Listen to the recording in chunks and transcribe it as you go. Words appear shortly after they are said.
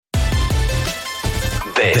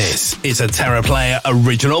This is a Terra Player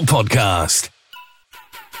original podcast.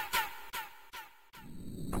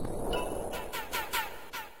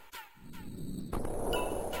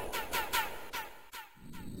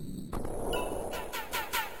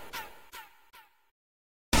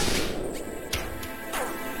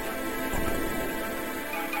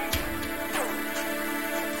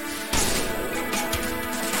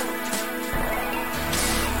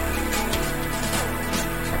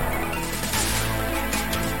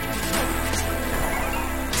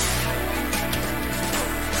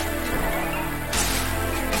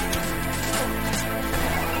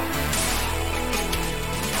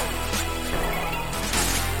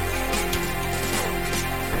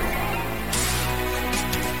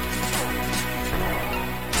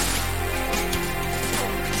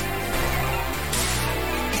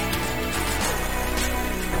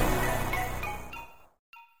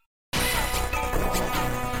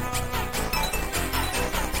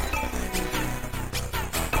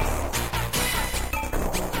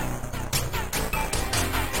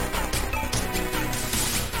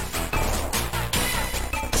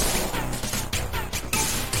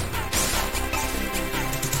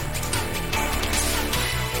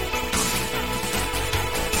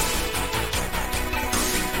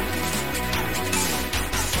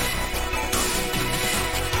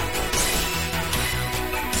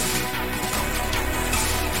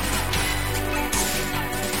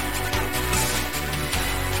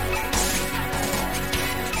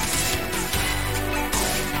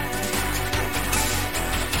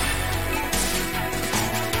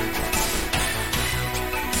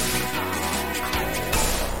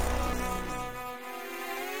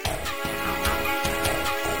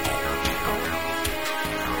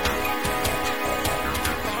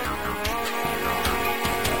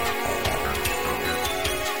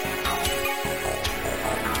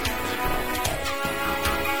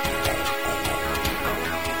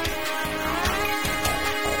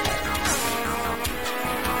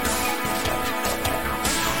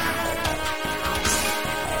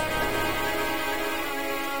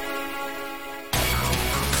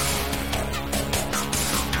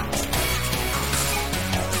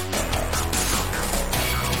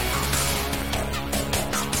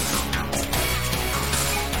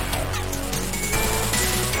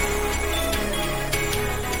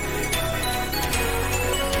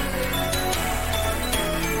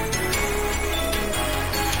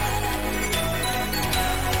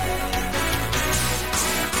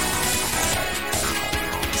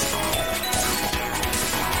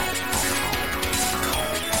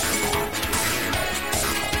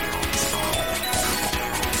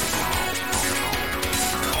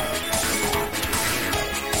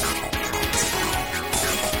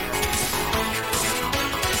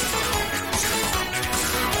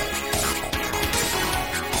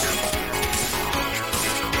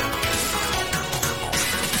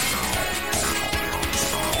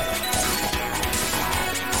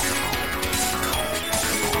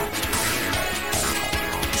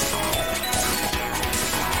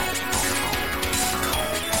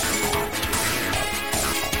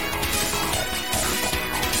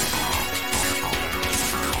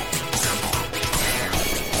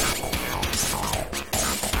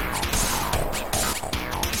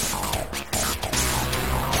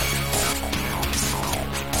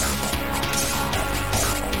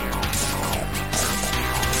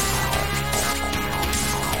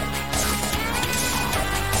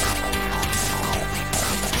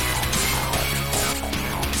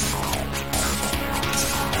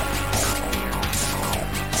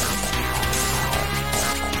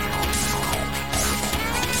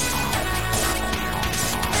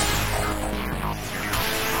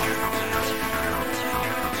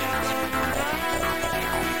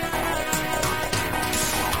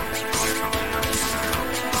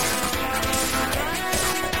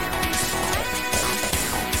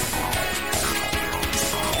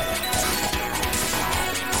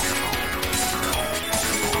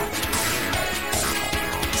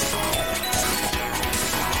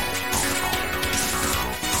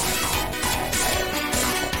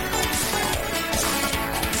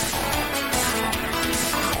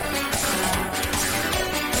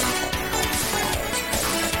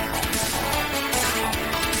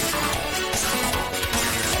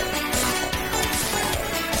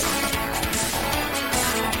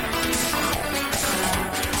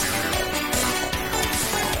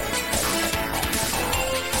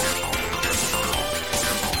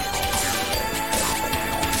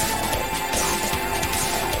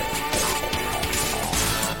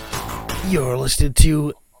 You're listening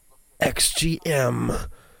to XGM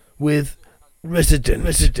with Resident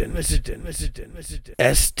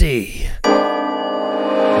SD.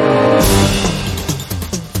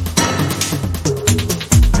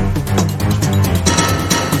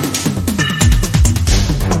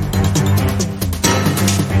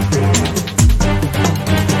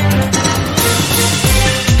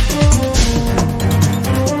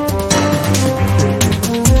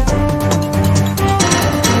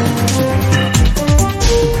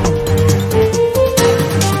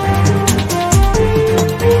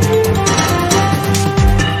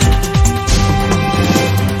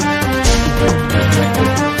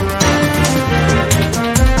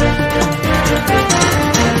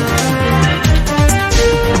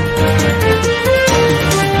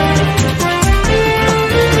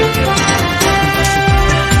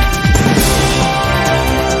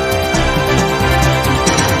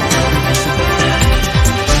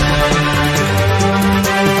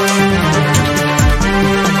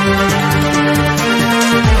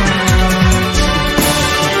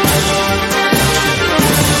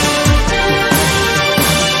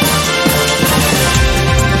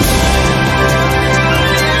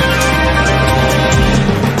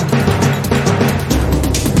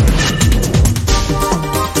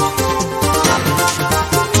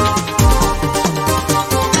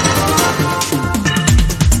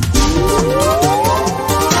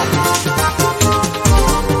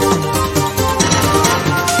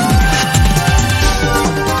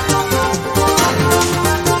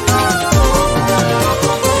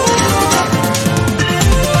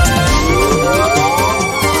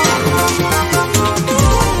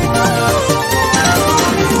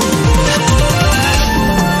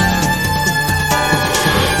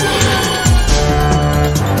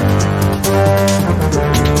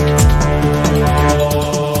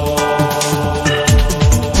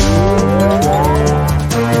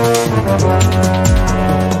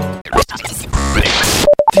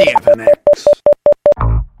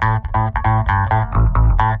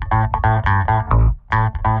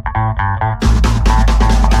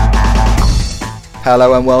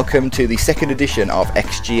 Hello and welcome to the second edition of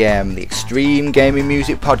XGM, the Extreme Gaming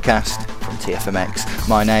Music Podcast from TFMX.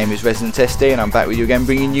 My name is Resident SD and I'm back with you again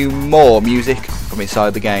bringing you more music from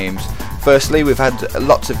inside the games. Firstly, we've had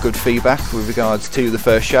lots of good feedback with regards to the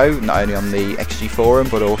first show, not only on the XG forum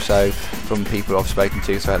but also from people I've spoken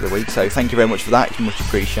to throughout the week, so thank you very much for that, it's much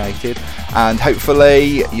appreciated, and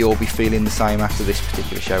hopefully you'll be feeling the same after this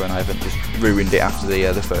particular show and I haven't just ruined it after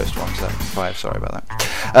the first one, so if I have, sorry about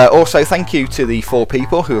that. Also thank you to the 4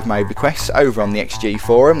 people who have made requests over on the XG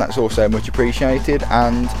forum, that's also much appreciated,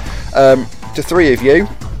 and to 3 of you,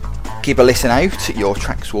 keep a listen out, your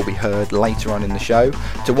tracks will be heard later on in the show.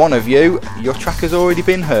 To 1 of you, your track has already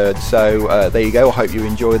been heard, so there you go, I hope you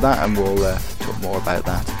enjoyed that and we'll talk more about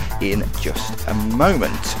that in just a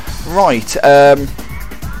moment. Right,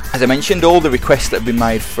 as I mentioned, all the requests that have been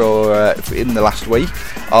made for in the last week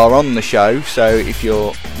are on the show, so if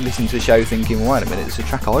you're listening to the show thinking, wait a minute, there's a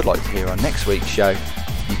track I'd like to hear on next week's show,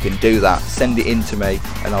 you can do that. Send it in to me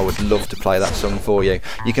and I would love to play that song for you.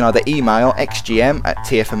 You can either email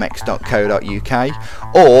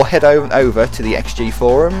xgm@tfmx.co.uk or head over to the XG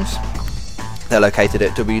forums. They're located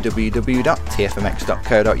at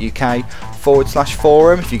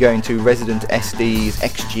www.tfmx.co.uk/forum. If you go into Resident SD's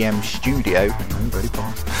XGM studio, very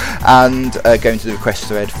fast, and go into the request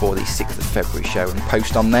thread for the 6th of February show and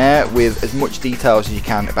post on there with as much details as you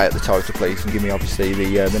can about the title, please, and give me obviously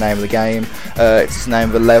the name of the game, it's the name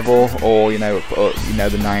of the level, or the name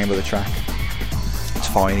of the track. It's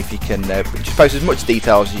fine if you can just post as much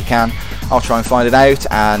details as you can. I'll try and find it out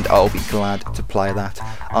and I'll be glad to play that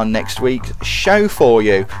on next week's show for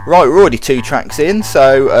you. Right, we're already 2 tracks in,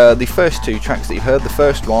 so the first 2 tracks that you heard, the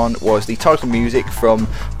first one was the title music from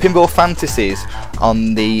Pinball Fantasies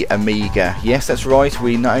on the Amiga. Yes, that's right,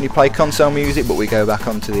 we not only play console music but we go back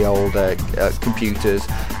onto the old computers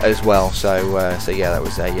as well, so yeah, that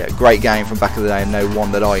was a great game from back in the day and no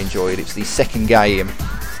one that I enjoyed. It's the second game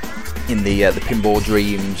in the Pinball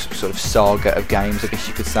Dreams sort of saga of games, I guess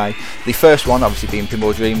you could say. The first one obviously being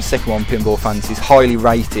Pinball Dreams, second one Pinball Fantasies, highly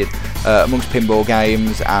rated amongst pinball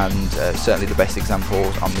games and certainly the best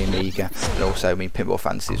examples on the Amiga, and also Pinball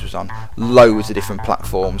Fantasies was on loads of different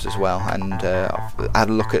platforms as well, and I've had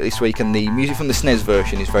a look at this week and the music from the SNES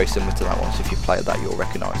version is very similar to that one, so if you played that you'll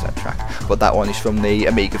recognise that track, but that one is from the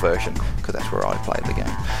Amiga version because that's where I played the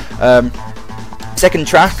game. Second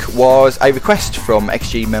track was a request from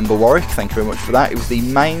XG member Warwick, thank you very much for that. It was the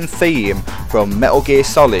main theme from Metal Gear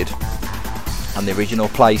Solid on the original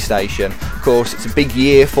PlayStation. Of course, it's a big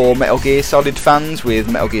year for Metal Gear Solid fans, with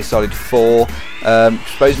Metal Gear Solid 4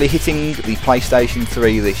 supposedly hitting the PlayStation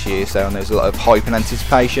 3 this year, so there's a lot of hype and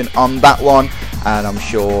anticipation on that one, and I'm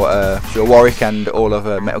sure Warwick and all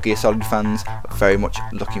other Metal Gear Solid fans are very much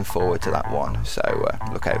looking forward to that one, so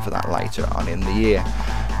look out for that later on in the year.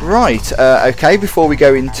 Right, okay, before we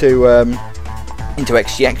go into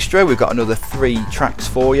XG Extra, we've got another 3 tracks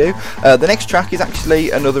for you. The next track is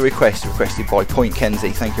actually another requested by Point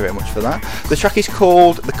Kenzie. Thank you very much for that. The track is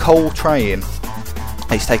called The Coal Train.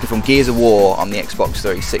 It's taken from Gears of War on the Xbox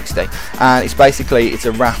 360, and it's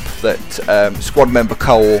a rap that squad member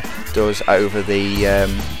Cole does over the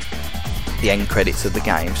end credits of the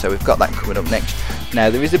game. So we've got that coming up next. Now,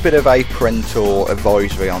 there is a bit of a parental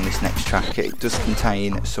advisory on this next track. It does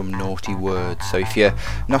contain some naughty words, so if you're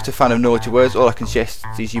not a fan of naughty words, all I can suggest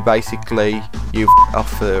is you off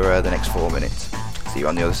for the next 4 minutes. See you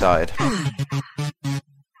on the other side.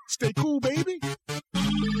 Stay cool, baby.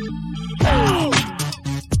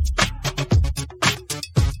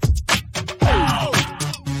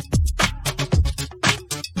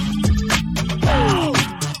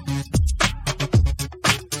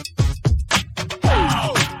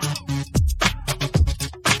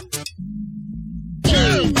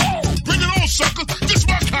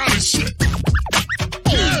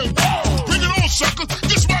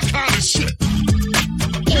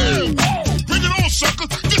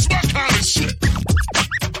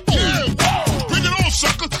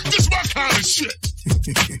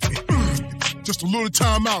 Just a little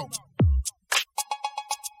time out.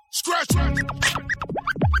 Scratch. Damn!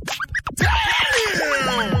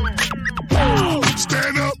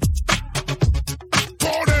 Stand up.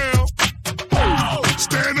 Fall down.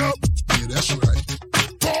 Stand up. Yeah, that's right.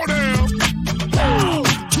 Fall down.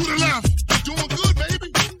 To the left. Doing good,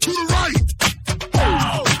 baby. To the right.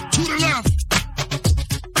 To the left.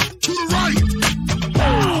 To the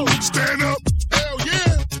right. Stand up. Hell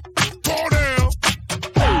yeah. Fall down.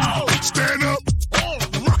 Stand up. All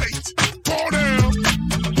right. Fall down.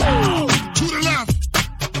 To the left.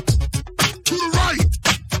 To the right.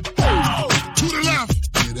 To the left.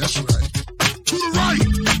 Yeah, that's right. To the right.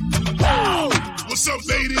 What's up,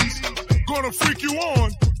 ladies? Gonna freak you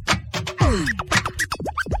on.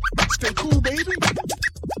 Stay cool, baby.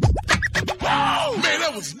 Man,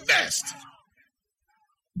 that was nasty.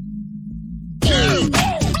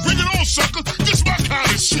 Bring it on, sucker. This my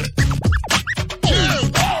kind of shit. Bring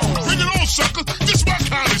it on, sucker. This my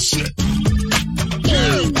kind of shit.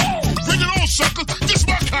 Bring it on, sucker. This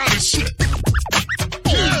my kind of shit.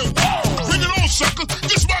 Bring it on, sucker.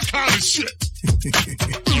 This my kind of shit.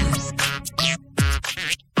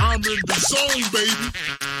 I'm in the zone, baby.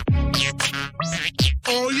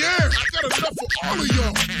 Oh yeah, I got enough for all of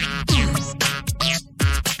y'all.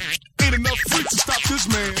 Ain't enough freaks to stop this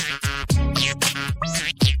man.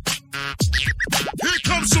 Here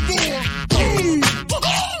comes some more.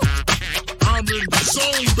 I'm in the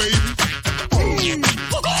zone, baby.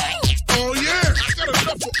 Oh yeah, I got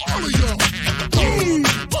enough for all of y'all.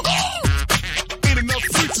 Ain't enough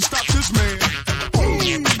freaks to stop this man.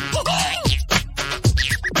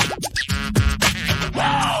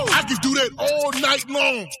 I can do that all night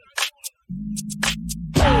long.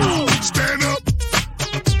 Stand up.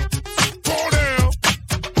 Fall down.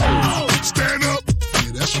 Stand up.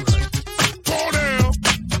 Yeah, that's right. Fall down.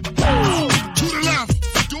 To the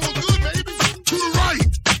left. Doing good, baby. To the right.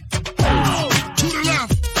 To the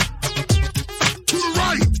left. To the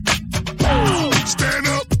right. Stand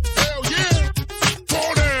up. Hell yeah.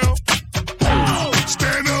 Fall down.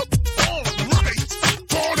 Stand up. All right.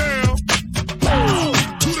 Fall down.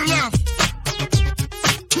 To the left.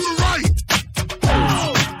 To the right.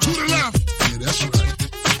 To the left. Yeah, that's right.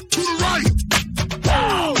 To the right.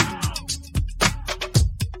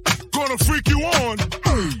 Gonna freak you on.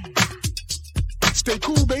 Stay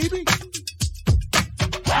cool, baby.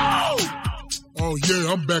 Oh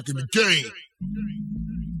yeah, I'm back in the game.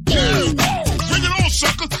 Bring it on,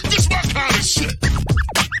 sucker. This my kind of shit.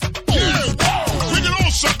 Bring it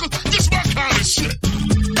on, sucker. This my kind of shit.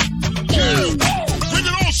 Bring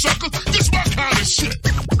it on, sucker. This my kind of shit.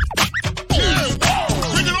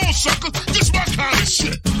 Bring it on, sucker. This my kind of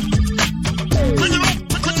shit. Bring it on.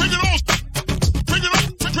 Bring it on. Bring it on.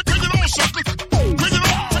 Bring it on, sucker. Bring it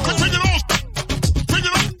on. Bring it on. Bring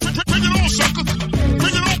it on. Bring it on, sucker.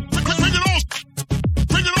 Bring it on. Bring it on.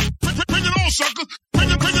 Bring it on. Bring it on, sucker. Bring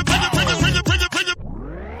it.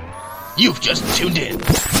 You've just tuned in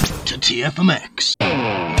to TFMX.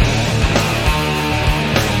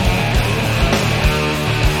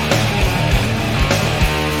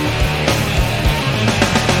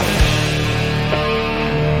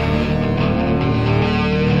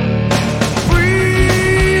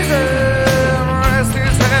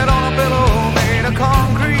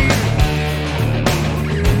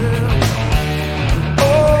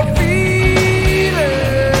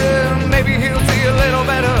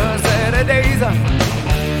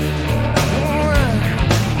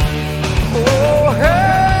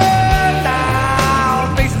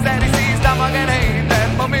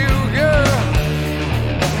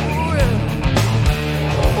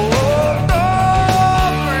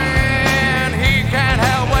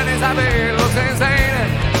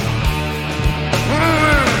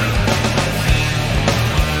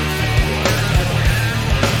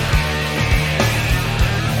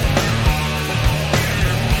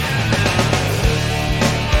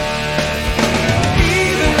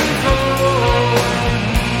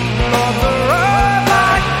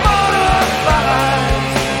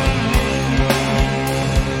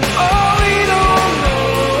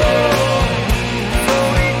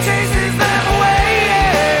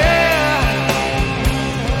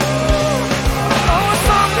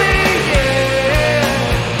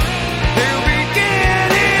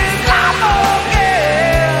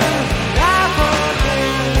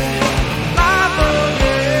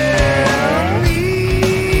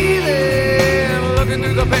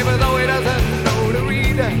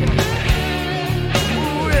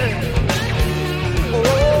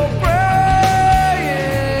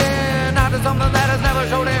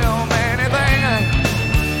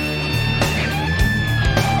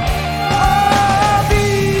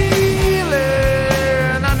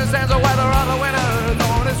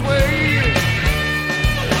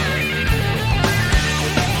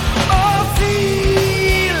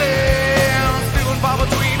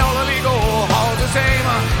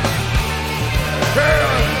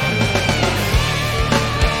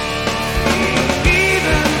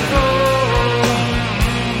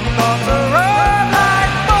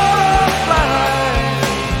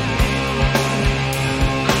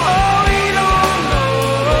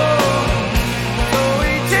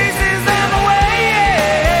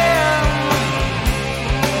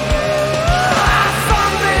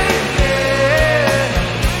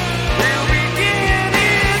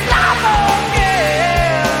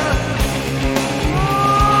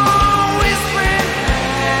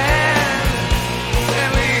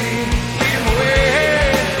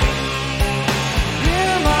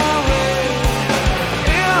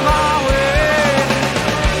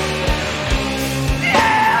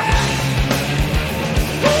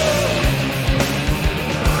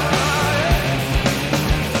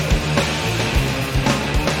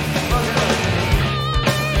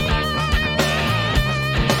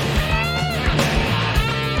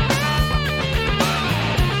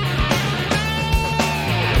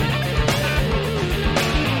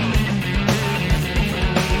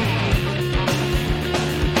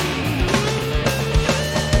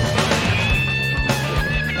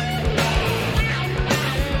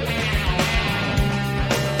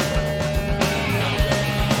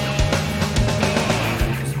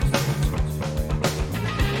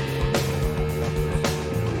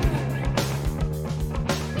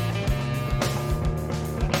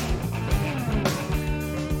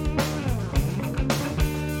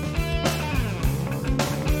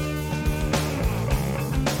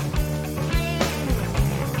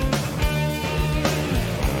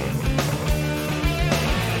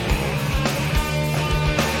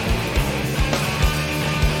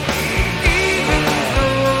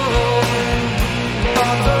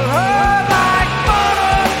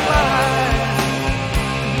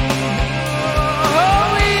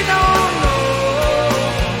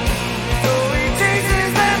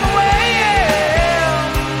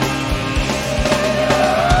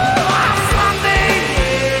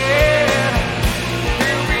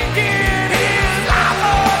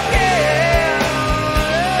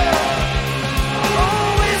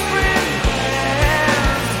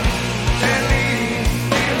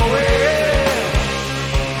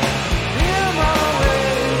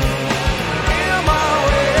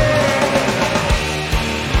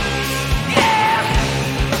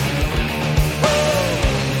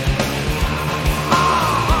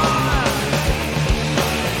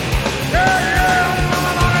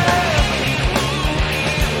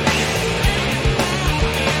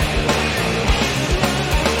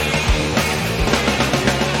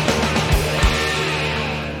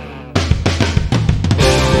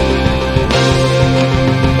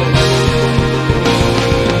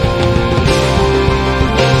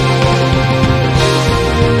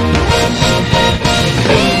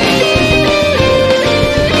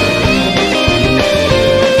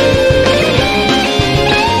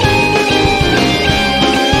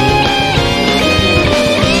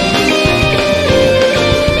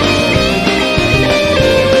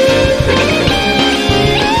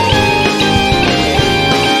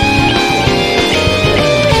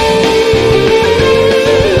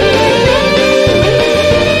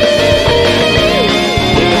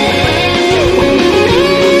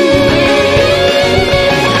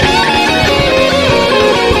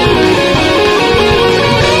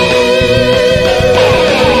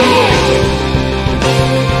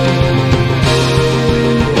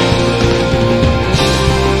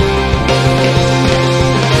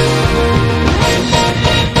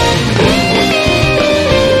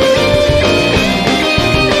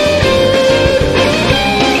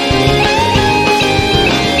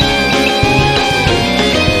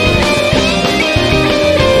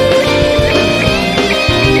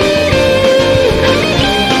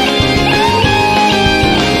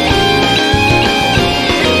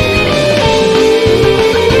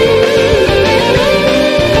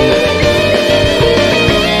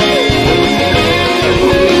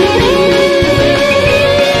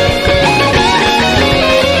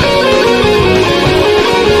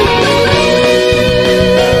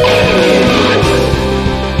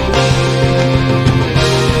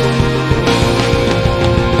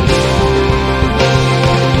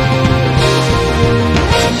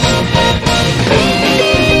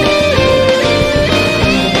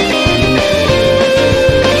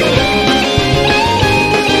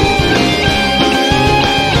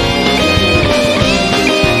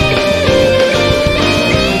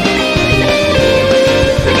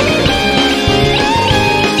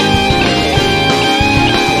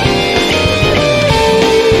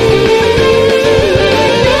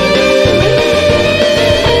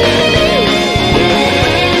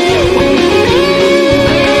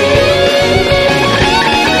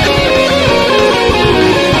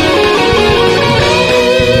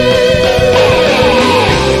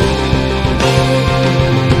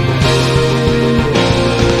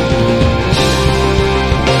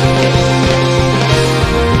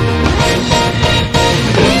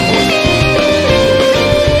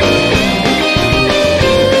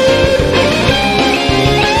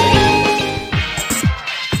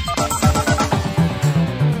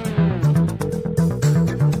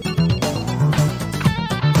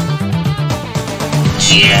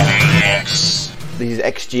 This is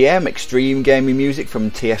XGM, Extreme Gaming Music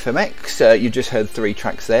from TFMX. You just heard 3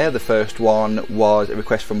 tracks there. The first one was a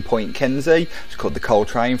request from Point Kenzie. It's called The Coal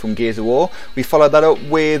Train from Gears of War. We followed that up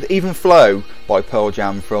with Even Flow by Pearl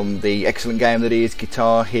Jam from the excellent game that is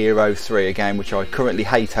Guitar Hero 3, a game which I currently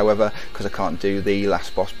hate, however, because I can't do the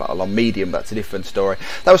last boss battle on medium. That's a different story.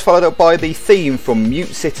 That was followed up by the theme from Mute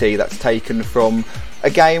City. That's taken from a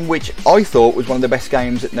game which I thought was one of the best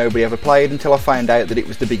games that nobody ever played until I found out that it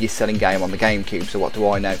was the biggest selling game on the GameCube, so what do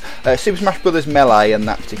I know. Super Smash Bros. Melee, and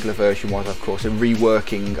that particular version was of course a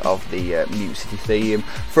reworking of the Mute City theme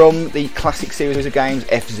from the classic series of games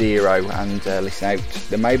F-Zero, and listen out,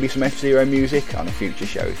 there may be some F-Zero music on a future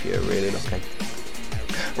show if you're really lucky.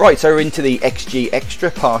 Right, so we're into the XG Extra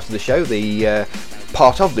part of the show, the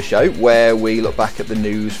part of the show where we look back at the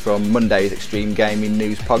news from Monday's Extreme Gaming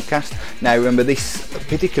News podcast. Now remember, this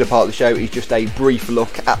particular part of the show is just a brief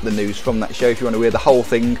look at the news from that show. If you want to hear the whole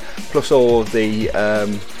thing plus all of the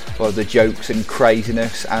for the jokes and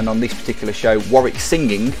craziness, and on this particular show, Warwick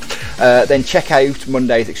singing, then check out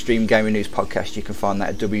Monday's Extreme Gaming News podcast. You can find that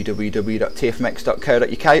at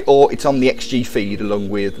www.tfmx.co.uk, or it's on the XG feed along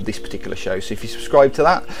with this particular show. So if you subscribe to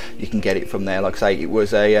that, you can get it from there. Like I say, it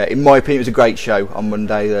was in my opinion, it was a great show on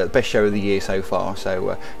Monday, the best show of the year so far.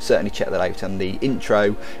 So certainly check that out. And the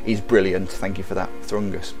intro is brilliant. Thank you for that,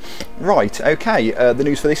 Thrungus. Right, okay. The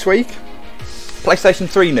news for this week. PlayStation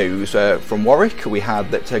 3 news from Warwick. We had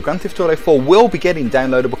that Grand Theft Auto 4 will be getting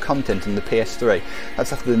downloadable content on the PS3.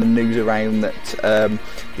 That's after the news around that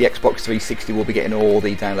the Xbox 360 will be getting all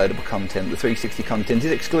the downloadable content. The 360 content is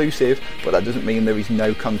exclusive, but that doesn't mean there is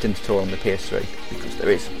no content at all on the PS3, because there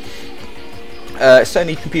is.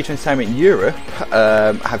 Sony Computer Entertainment Europe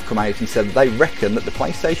have come out and said that they reckon that the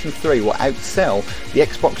PlayStation 3 will outsell the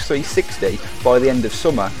Xbox 360 by the end of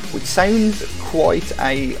summer, which sounds quite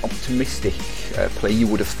a optimistic plea, you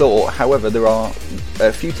would have thought. However, there are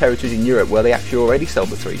a few territories in Europe where they actually already sell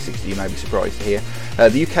the 360, you may be surprised to hear.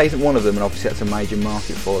 The UK isn't one of them, and obviously that's a major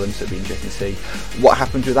market for them, so it'll be interesting to see what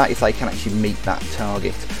happens with that, if they can actually meet that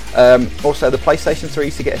target. Also, the PlayStation 3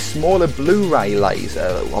 is to get a smaller Blu-ray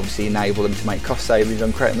laser that will obviously enable them to make cost savings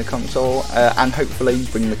on creating the console, and hopefully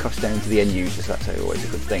bring the cost down to the end users. That's always a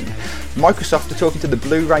good thing. Microsoft are talking to the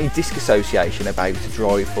Blu-ray Disc Association about a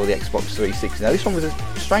drive for the Xbox 360. Now, this one was a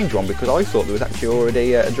strange one, because I thought there was actually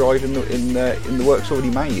already a drive in the works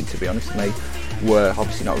already made, to be honest, and they were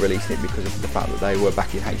obviously not releasing it because of the fact that they were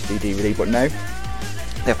back in HD DVD, but no.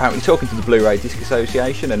 They're apparently talking to the Blu-ray Disc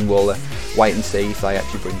Association, and we'll wait and see if they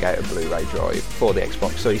actually bring out a Blu-ray drive for the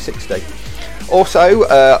Xbox 360. Also,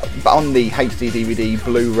 on the HD DVD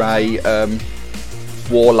Blu-ray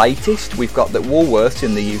war latest, we've got that Woolworths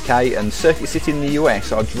in the UK and Circuit City in the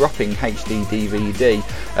US are dropping HD DVD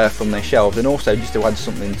from their shelves. And also, just to add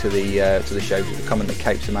something to the show, the comment that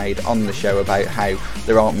Capes made on the show about how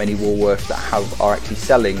there aren't many Woolworths that are actually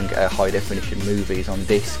selling high definition movies on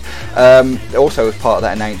disc. Also, as part of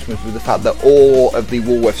that announcement was the fact that all of the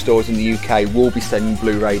Woolworth stores in the UK will be selling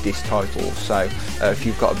Blu-ray disc titles. So if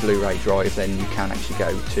you've got a Blu-ray drive, then you can actually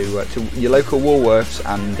go to your local Woolworths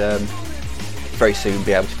and very soon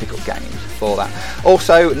be able to pick up games for that.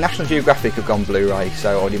 Also, National Geographic have gone Blu-ray,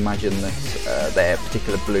 so I'd imagine that their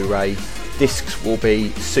particular Blu-ray discs will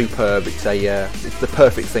be superb. It's the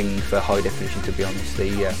perfect thing for high definition, to be honest.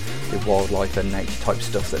 The wildlife and nature type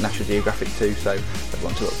stuff that National Geographic do, so that's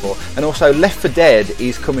one to look for. And also, Left 4 Dead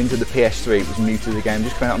is coming to the PS3. It was new to the game,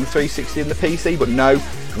 just coming out on the 360 and the PC, but no,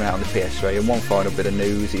 coming out on the PS3. And one final bit of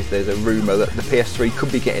news is there's a rumour that the PS3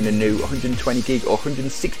 could be getting a new 120 gig or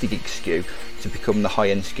 160 gig SKU to become the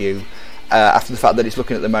high-end SKU. After the fact that it's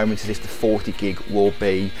looking at the moment as if the 40 gig will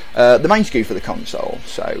be the main SKU for the console.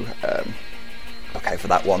 So okay for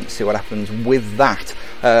that one, see what happens with that.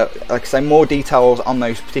 Like I say, more details on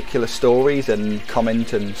those particular stories and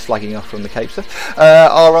comment and slagging off from the Capester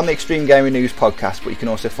are on the Extreme Gaming News podcast, but you can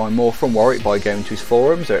also find more from Warwick by going to his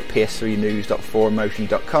forums. They're at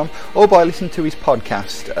ps3news.forummotion.com, or by listening to his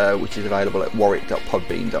podcast, which is available at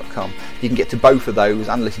warwick.podbean.com. You can get to both of those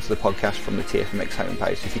and listen to the podcast from the TFMX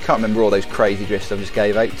homepage. So if you can't remember all those crazy addresses I just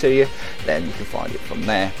gave out to you, then you can find it from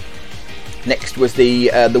there. Next was the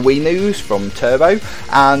Wii news from Turbo,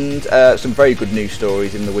 and some very good news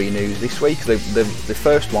stories in the Wii news this week. The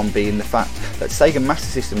first one being the fact that Sega Master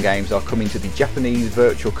System games are coming to the Japanese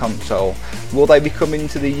Virtual Console. Will they be coming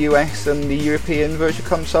to the US and the European Virtual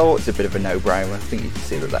Console? It's a bit of a no-brainer. I think you can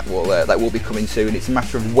see that will be coming soon. It's a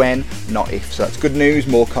matter of when, not if. So that's good news,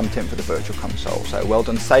 more content for the Virtual Console. So well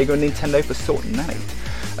done Sega and Nintendo for sorting that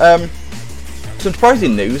out. Some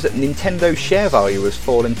surprising news that Nintendo's share value has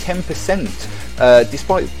fallen 10%,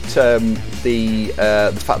 despite the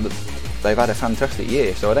fact that they've had a fantastic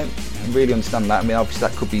year. So I don't really understand that. I mean, obviously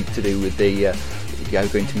that could be to do with the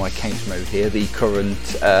going to my accounts mode here. The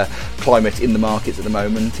current climate in the markets at the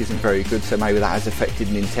moment isn't very good, so maybe that has affected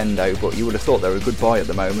Nintendo. But you would have thought they're a good buy at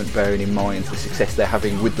the moment, bearing in mind the success they're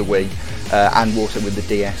having with the Wii and also with the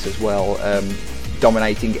DS as well,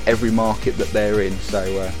 dominating every market that they're in.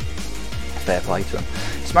 So. Fair play to them.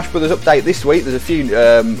 Smash Brothers update this week. There's a few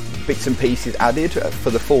bits and pieces added. For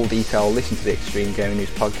the full detail, listen to the Extreme Gaming News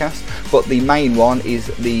podcast. But the main one is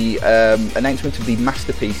the announcement of the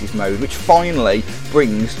Masterpieces mode, which finally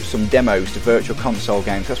brings some demos to Virtual Console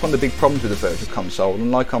games. That's one of the big problems with the Virtual Console.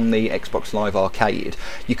 Unlike on the Xbox Live Arcade,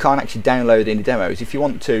 you can't actually download any demos. If you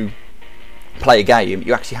want to play a game,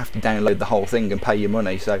 you actually have to download the whole thing and pay your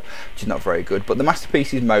money, so which is not very good. But the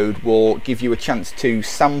Masterpieces mode will give you a chance to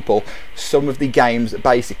sample some of the games that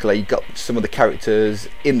basically got some of the characters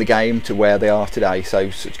in the game to where they are today.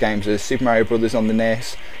 So such games as Super Mario Brothers on the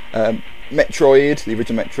NES, Metroid, the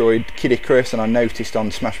original Metroid, Kid Icarus, and I noticed on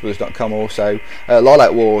SmashBrothers.com also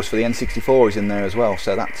Lilac Wars for the N64 is in there as well,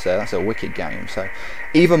 so that's a wicked game. So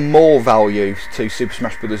even more value to Super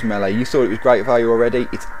Smash Bros. Melee. You thought it was great value already,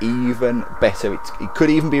 it's even better. It could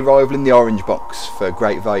even be rivaling the Orange Box for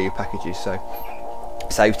great value packages. So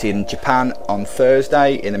it's out in Japan on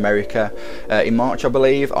Thursday, in America in March I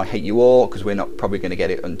believe. I hate you all because we're not probably going to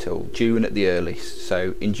get it until June at the earliest.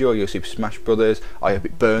 So enjoy your Super Smash Brothers. I hope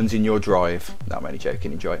it burns in your drive. No, I'm only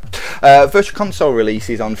joking, enjoy it. Virtual Console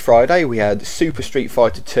releases on Friday. We had Super Street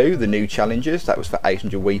Fighter 2, the new challenges, that was for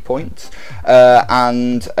 800 Wii points.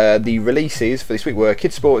 And the releases for this week were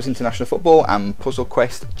Kid Sports International Football and Puzzle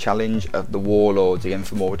Quest Challenge of the Warlords. Again,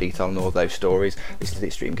 for more detail on all those stories, listen to the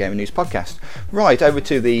Extreme Gaming News podcast. Right, over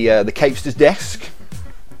to the Capester's desk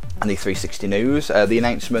and the 360 News. The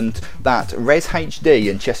announcement that Res HD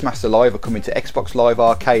and Chessmaster Live are coming to Xbox Live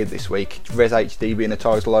Arcade this week. Res HD being a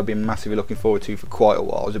title I've been massively looking forward to for quite a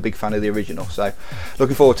while. I was a big fan of the original, so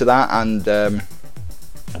looking forward to that, and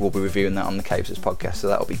we'll be reviewing that on the Capester's podcast, so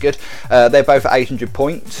that'll be good. They're both at 800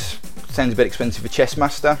 points. Sounds a bit expensive for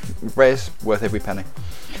Chessmaster. Res, worth every penny.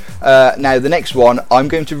 Now the next one, I'm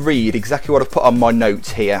going to read exactly what I've put on my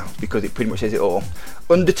notes here because it pretty much says it all.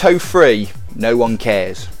 Undertow 3, no one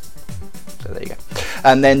cares. So there you go.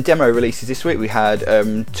 And then demo releases this week, we had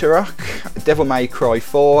Turok, Devil May Cry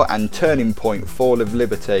 4 and Turning Point Fall of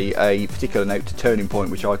Liberty. A particular note to Turning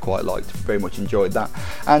Point which I quite liked, very much enjoyed that.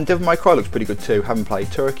 And Devil May Cry looks pretty good too. Haven't played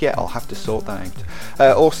Turok yet, I'll have to sort that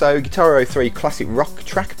out. Also Guitar Hero 3 Classic Rock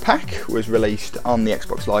Track Pack was released on the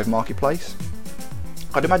Xbox Live Marketplace.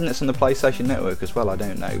 I'd imagine it's on the PlayStation Network as well, I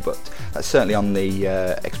don't know, but that's certainly on the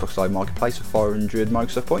Xbox Live Marketplace for 500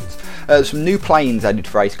 Microsoft points. Some new planes added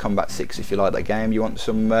for Ace Combat 6 if you like that game. You want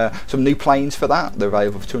some new planes for that, they're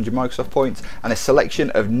available for 200 Microsoft points, and a selection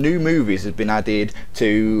of new movies has been added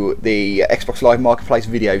to the Xbox Live Marketplace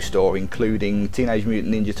video store, including Teenage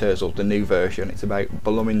Mutant Ninja Turtles, the new version. It's about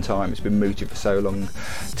blooming time, it's been mooted for so long.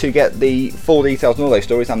 To get the full details on all those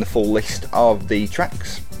stories and the full list of the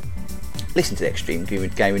tracks, listen to the Extreme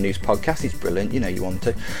Gaming News podcast, it's brilliant, you know you want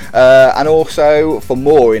to. And also, for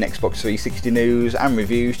more in Xbox 360 news and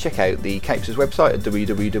reviews, check out the Capesters website at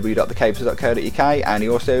www.thecapesters.co.uk, and he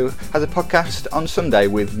also has a podcast on Sunday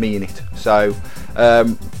with me in it. So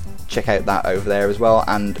check out that over there as well,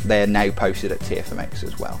 and they're now posted at TFMX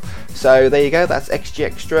as well. So there you go, that's XG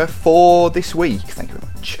Extra for this week. Thank you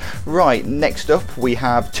very much. Right, next up we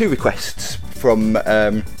have two requests from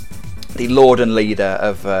the Lord and Leader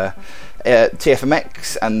of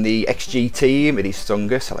TFMX and the XG team. It is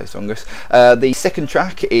Sungus. Hello Sungus. The second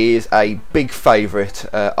track is a big favourite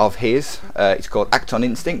of his. It's called Act on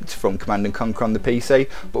Instinct from Command & Conquer on the PC,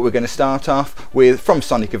 but we're going to start off with, from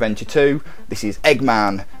Sonic Adventure 2, this is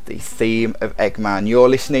Eggman, the theme of Eggman. You're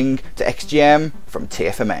listening to XGM from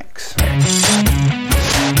TFMX.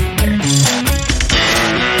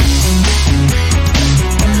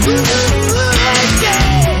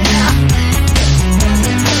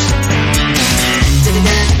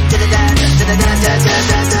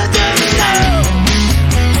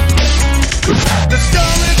 The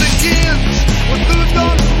story begins with who's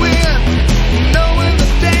gonna win, knowing the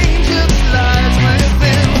danger that lies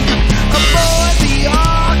within. A boy at the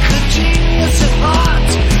ark, a genius at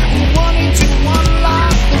heart, wanting to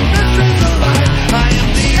unlock the mysteries of life. I am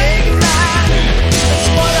the Eggman,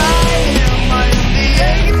 that's what I am. I am the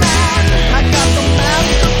Eggman, I got the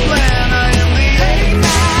master plan. I am the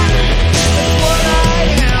Eggman, that's what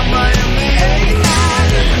I am. I am the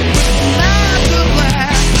Eggman, with the master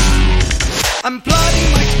plan. I'm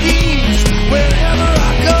plotting my schemes wherever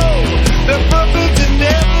I go. They're perfect in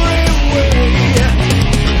every way.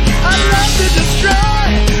 I love to destroy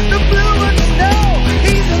the blue and the snow.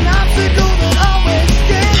 He's an obstacle that always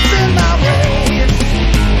gets in my way.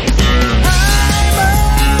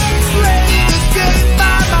 I'm afraid to skate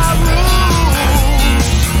by my rules.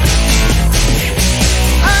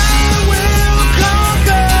 I will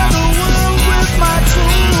conquer the world with my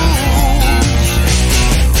tools.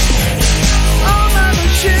 All my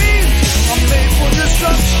machines are made for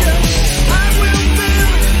destruction. I will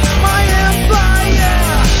build my empire.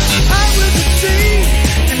 I will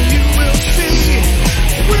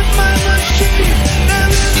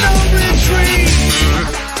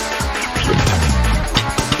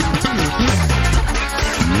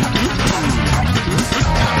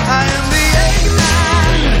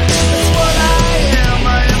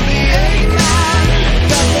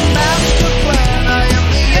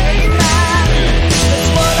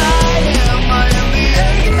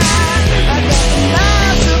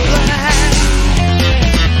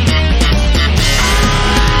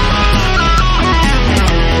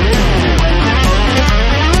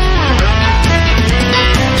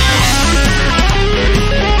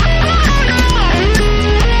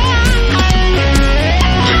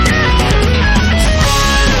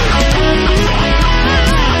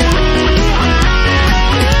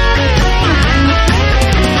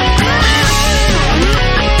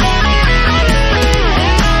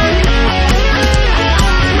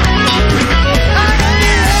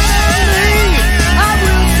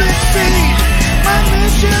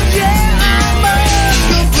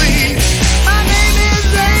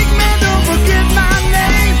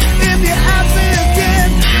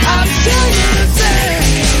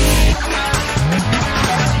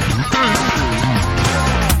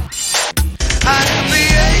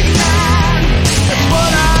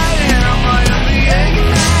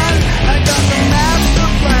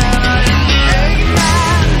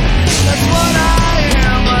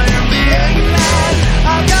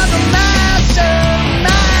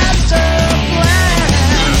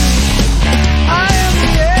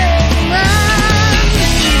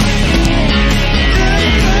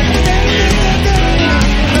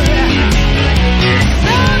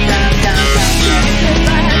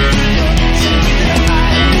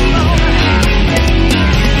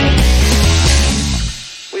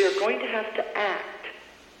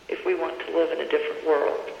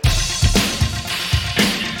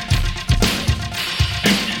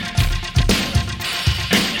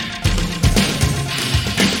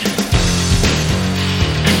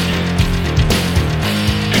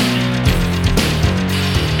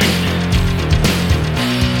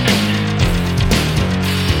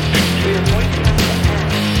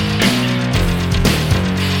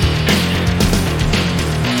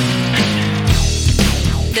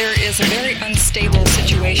is a very unstable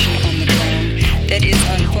situation on the ground that is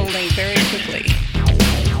unfolding very quickly.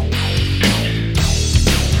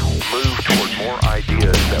 Move toward more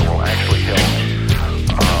ideas that will actually help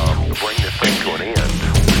bring this thing to an end.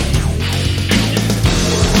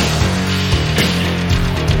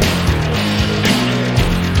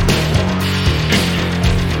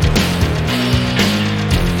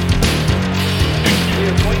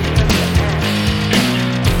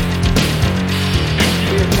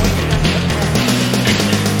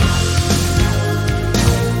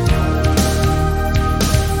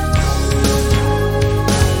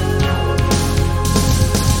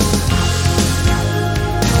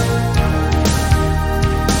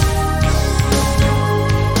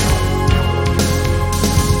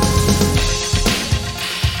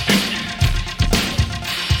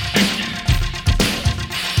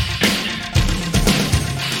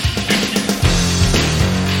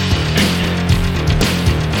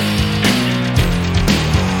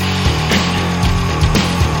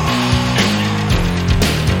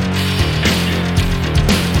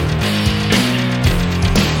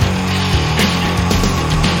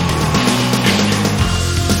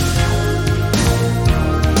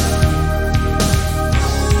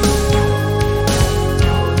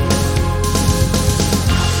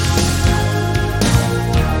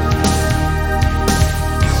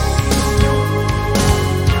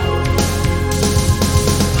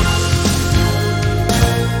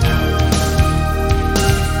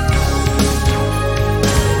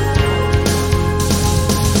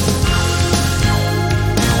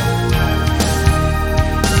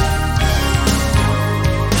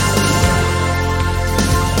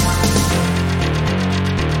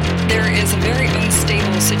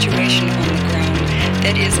 Situation on the ground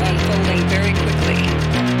that is unfolding very quickly.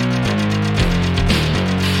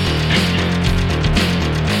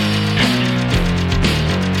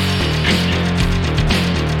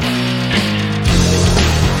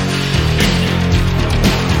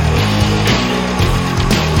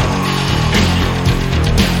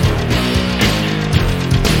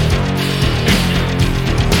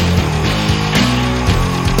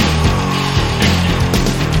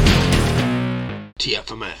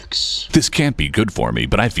 TFMX. This can't be good for me,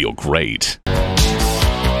 but I feel great.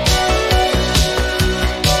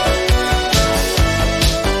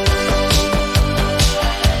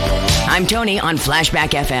 I'm Tony on Flashback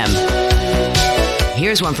FM.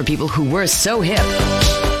 Here's one for people who were so hip,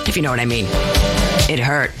 if you know what I mean. It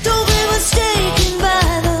hurt. Don't be mistaken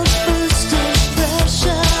by the first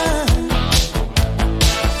impression,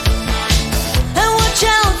 and watch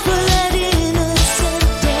out for that innocent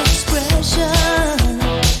expression.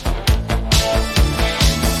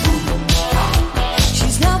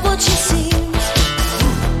 She's not what she seems.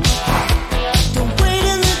 Don't wait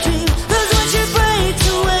in the dream, 'cause when she breaks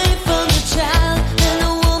away from the child and the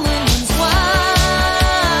woman runs wild,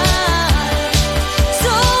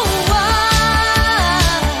 so wild.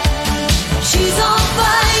 She's on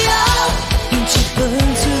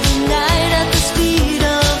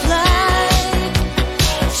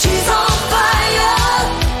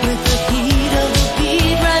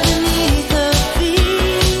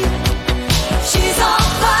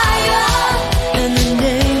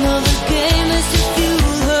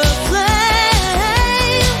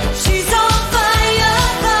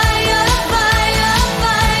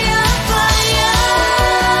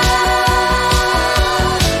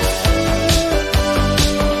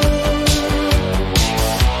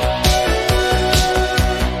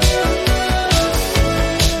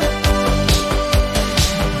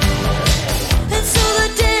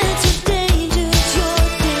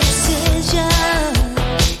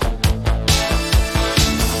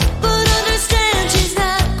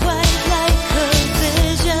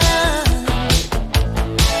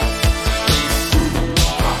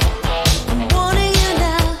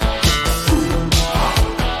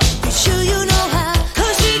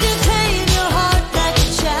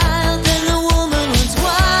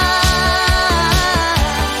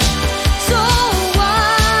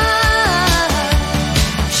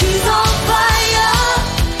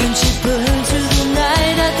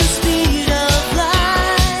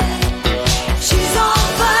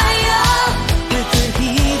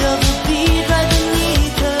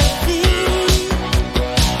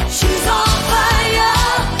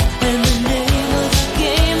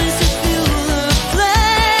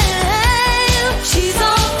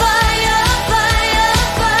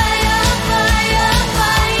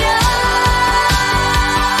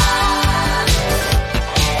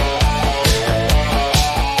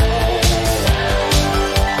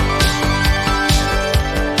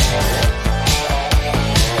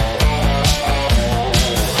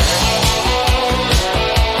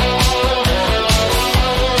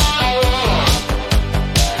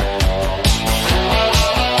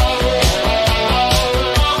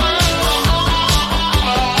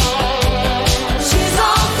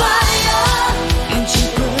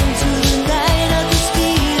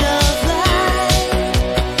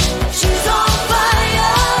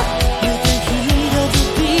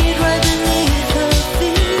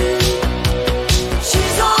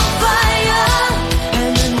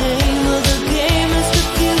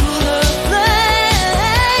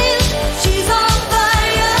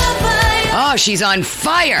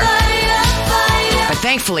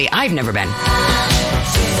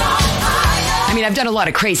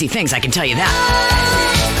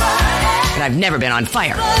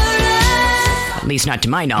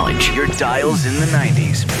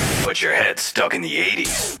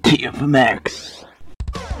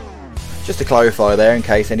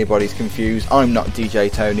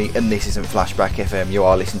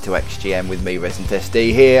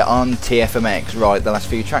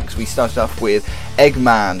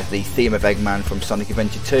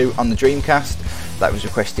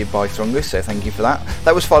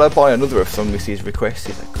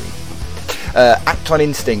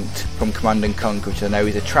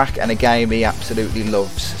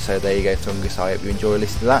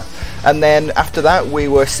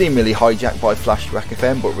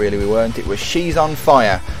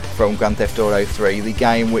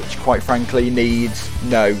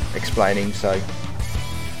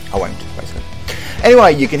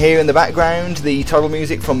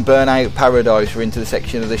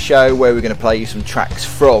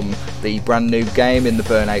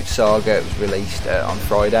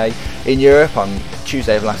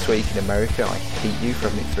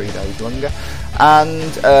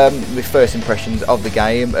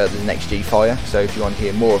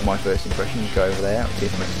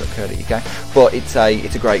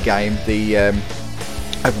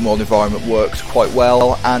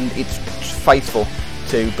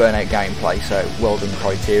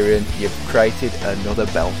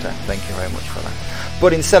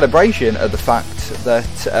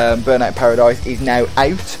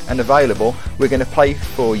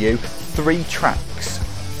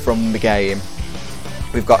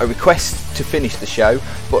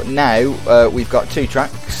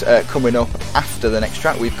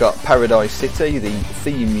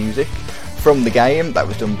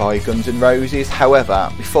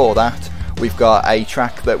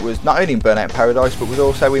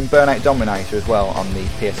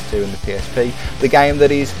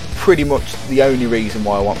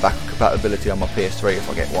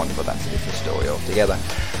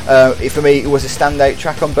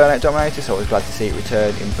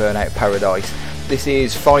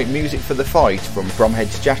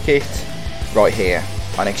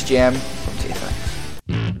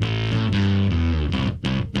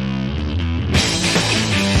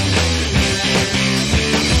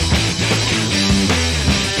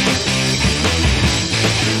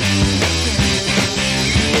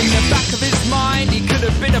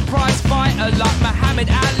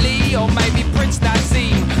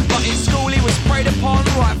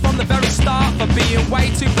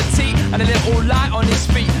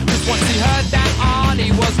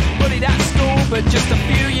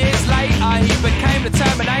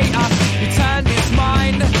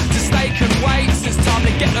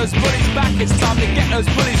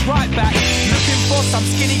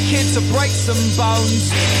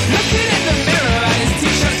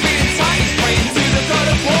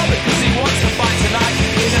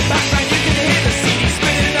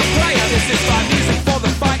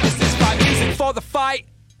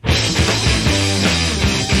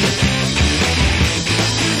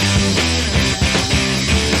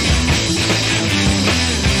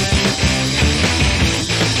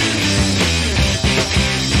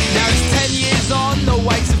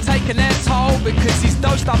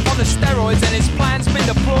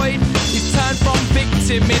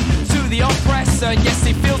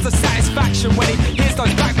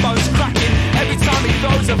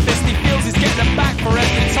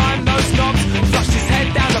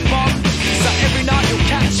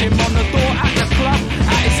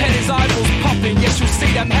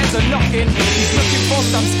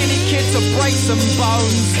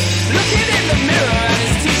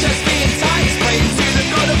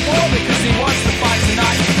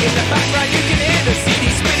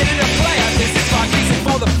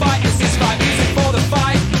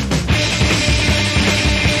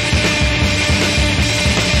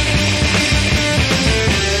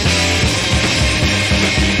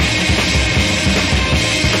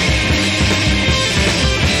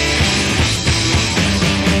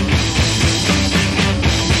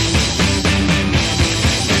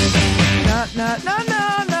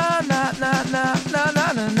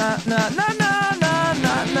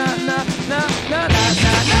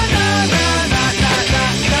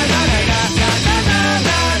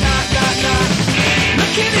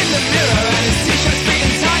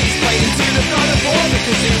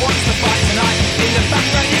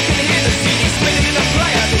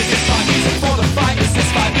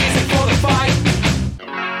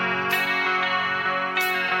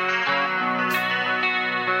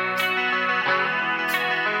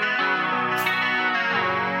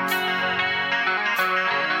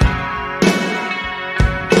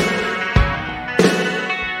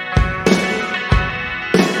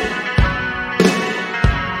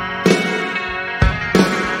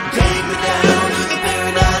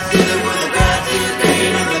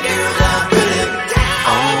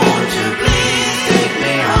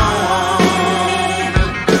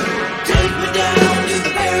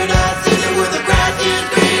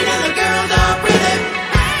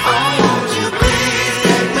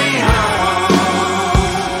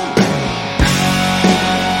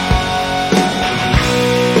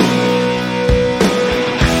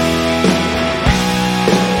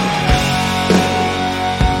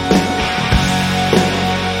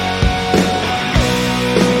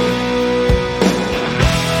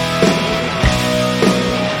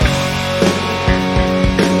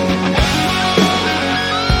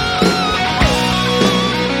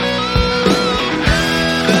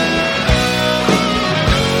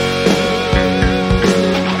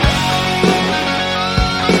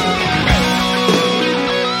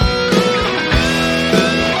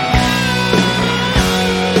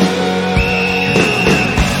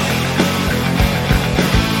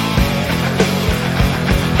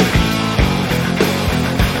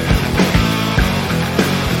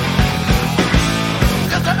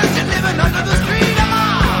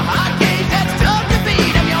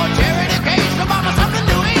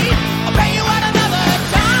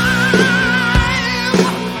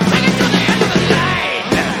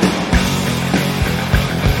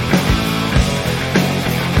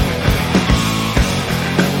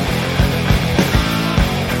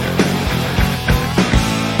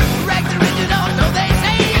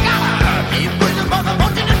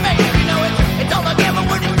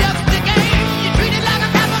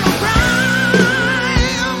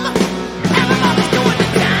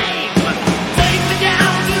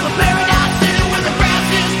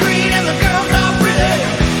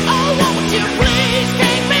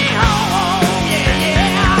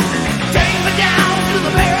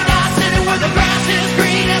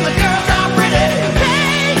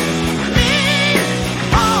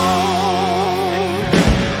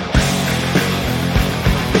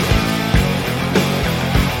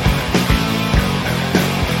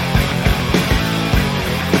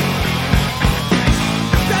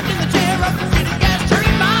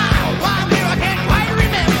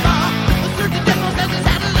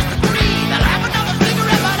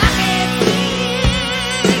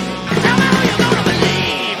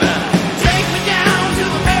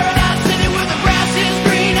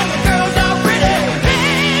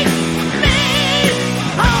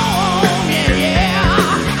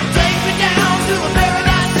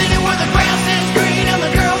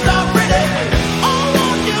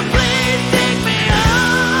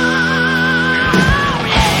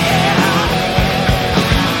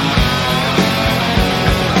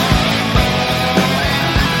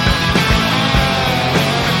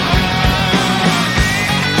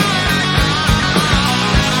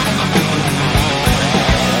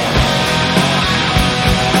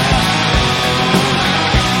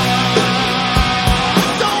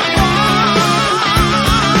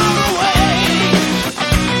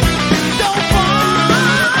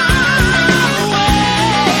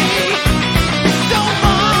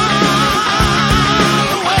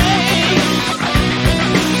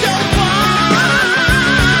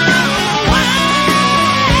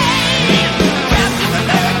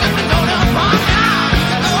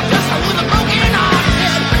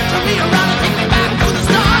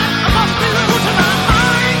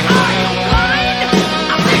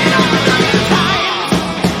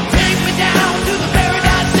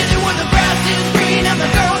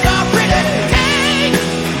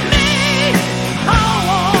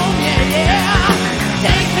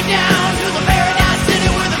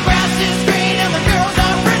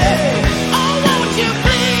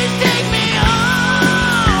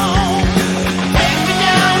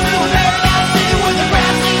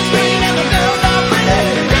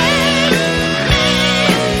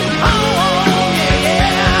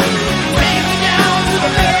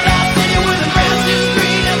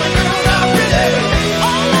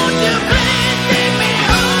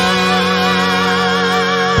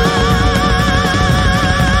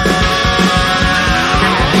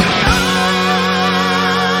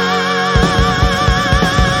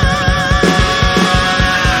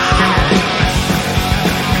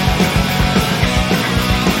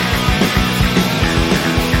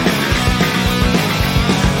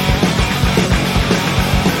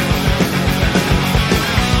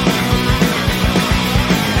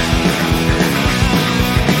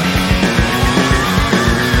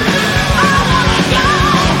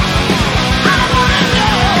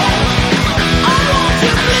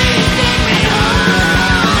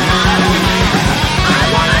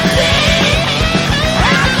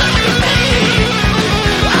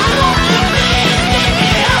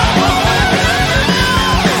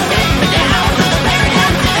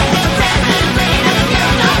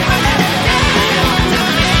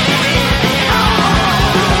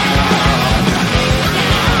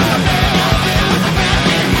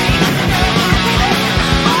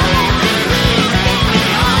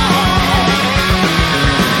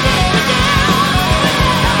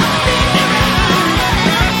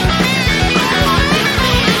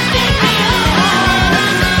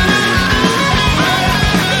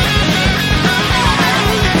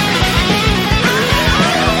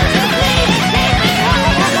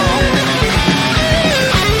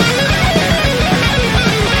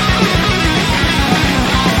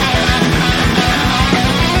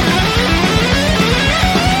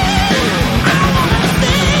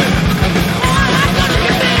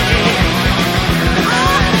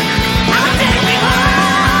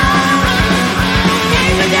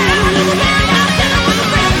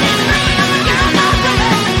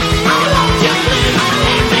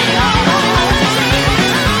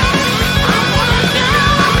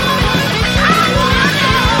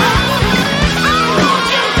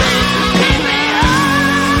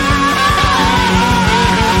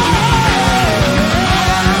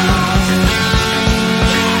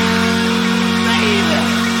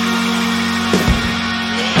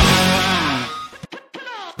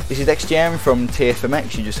This is XGM from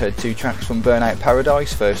TFMX. You just heard 2 tracks from Burnout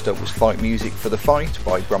Paradise. First up was Fight Music for the Fight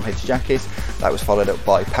by Bromhead's Jacket. That was followed up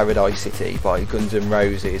by Paradise City by Guns N'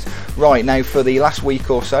 Roses. Right, now for the last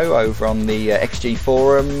week or so over on the XG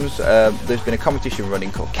forums, there's been a competition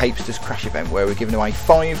running called Capesters Crash Event where we're giving away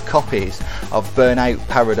 5 copies of Burnout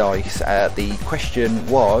Paradise. The question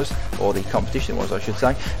was, or the competition was I should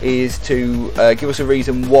say, is to give us a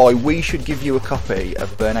reason why we should give you a copy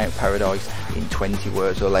of Burnout Paradise in 20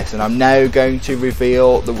 words or less. And I'm now going to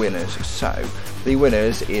reveal the winners. So, the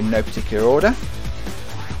winners in no particular order.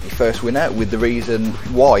 The first winner, with the reason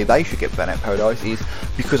why they should get Burnout Paradise, is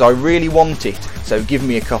because I really want it, so give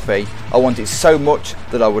me a copy. I want it so much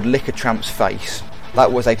that I would lick a tramp's face.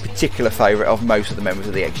 That was a particular favourite of most of the members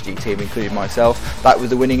of the XG team, including myself. That was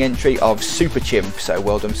the winning entry of Super Chimp, so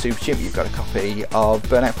well done Super Chimp, you've got a copy of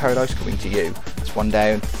Burnout Paradise coming to you. That's 1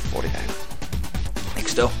 down, 40 down.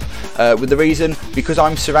 Next up, with the reason, because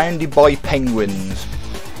I'm surrounded by penguins.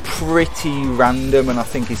 Pretty random, and I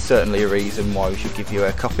think is certainly a reason why we should give you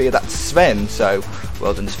a copy. That's Sven, so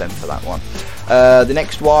well done Sven for that one. The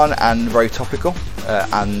next one, and very topical,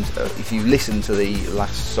 and if you listen to the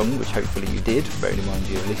last song, which hopefully you did, bearing in mind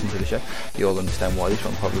you listen to the show, you'll understand why this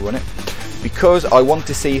one probably won it. Because I want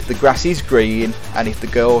to see if the grass is green and if the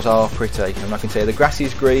girls are pretty. And I can say the grass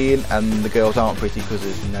is green and the girls aren't pretty because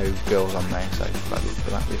there's no girls on there, so bad luck for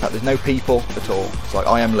that. In fact, there's no people at all. It's like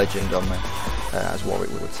I Am Legend on there, as Warwick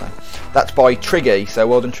would say. That's by Triggy, so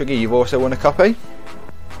well done Triggy, you've also won a copy.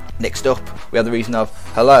 Next up, we have the reason of,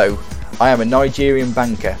 hello, I am a Nigerian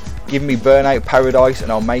banker. Give me Burnout Paradise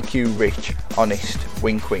and I'll make you rich. Honest,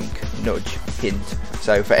 wink wink, nudge, hint.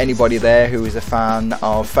 So for anybody there who is a fan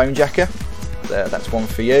of Phone Jacker, that's one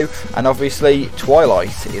for you. And obviously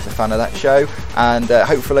Twilight is a fan of that show, and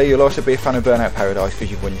hopefully you'll also be a fan of Burnout Paradise because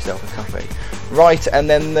you've won yourself a copy. Right, and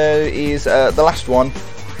then there is the last one.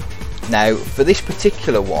 Now for this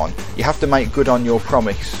particular one, you have to make good on your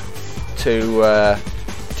promise to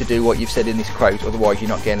do what you've said in this quote, otherwise you're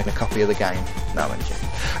not getting a copy of the game. No, I'm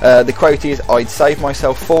joking. The quote is, I'd save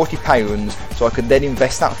myself £40 so I could then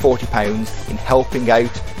invest that £40 in helping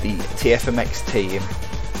out the TFMX team.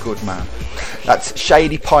 Good man. That's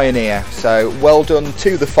Shady Pioneer. So well done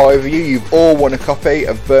to the 5 of you. You've all won a copy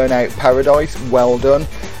of Burnout Paradise. Well done.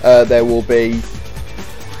 There will be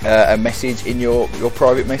a message in your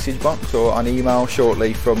private message box or an email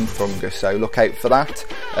shortly from Fungus, so look out for that.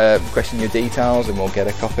 Requesting your details and we'll get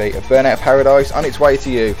a copy of Burnout Paradise on its way to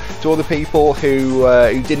you. To all the people who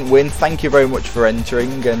didn't win, thank you very much for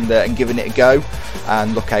entering and giving it a go,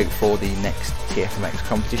 and look out for the next TFMX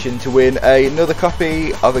competition to win another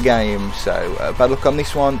copy of a game. So bad luck on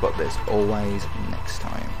this one, but there's always next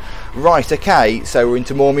time. Right, okay, so we're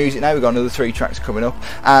into more music now. We've got another 3 tracks coming up,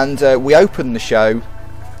 and we open the show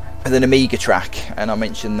with an Amiga track, and I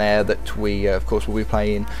mentioned there that we of course will be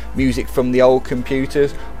playing music from the old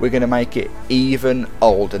computers. We're going to make it even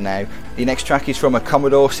older now. The next track is from a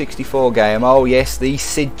Commodore 64 game. Oh yes, the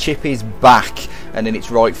SID chip is back and in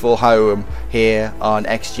its rightful home here on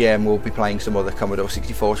XGM. We'll be playing some other Commodore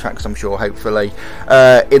 64 tracks, I'm sure, hopefully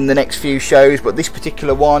in the next few shows, but this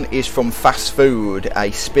particular one is from Fast Food,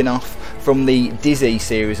 a spin-off from the Dizzy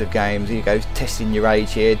series of games. Here you go, testing your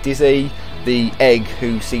age here. Dizzy, the egg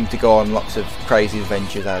who seemed to go on lots of crazy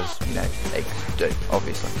adventures, as you know eggs do,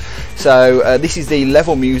 obviously. So this is the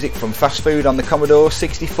level music from Fast Food on the Commodore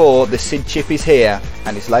 64. The SID chip is here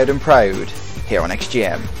and it's loud and proud here on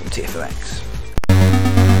XGM from TFMX.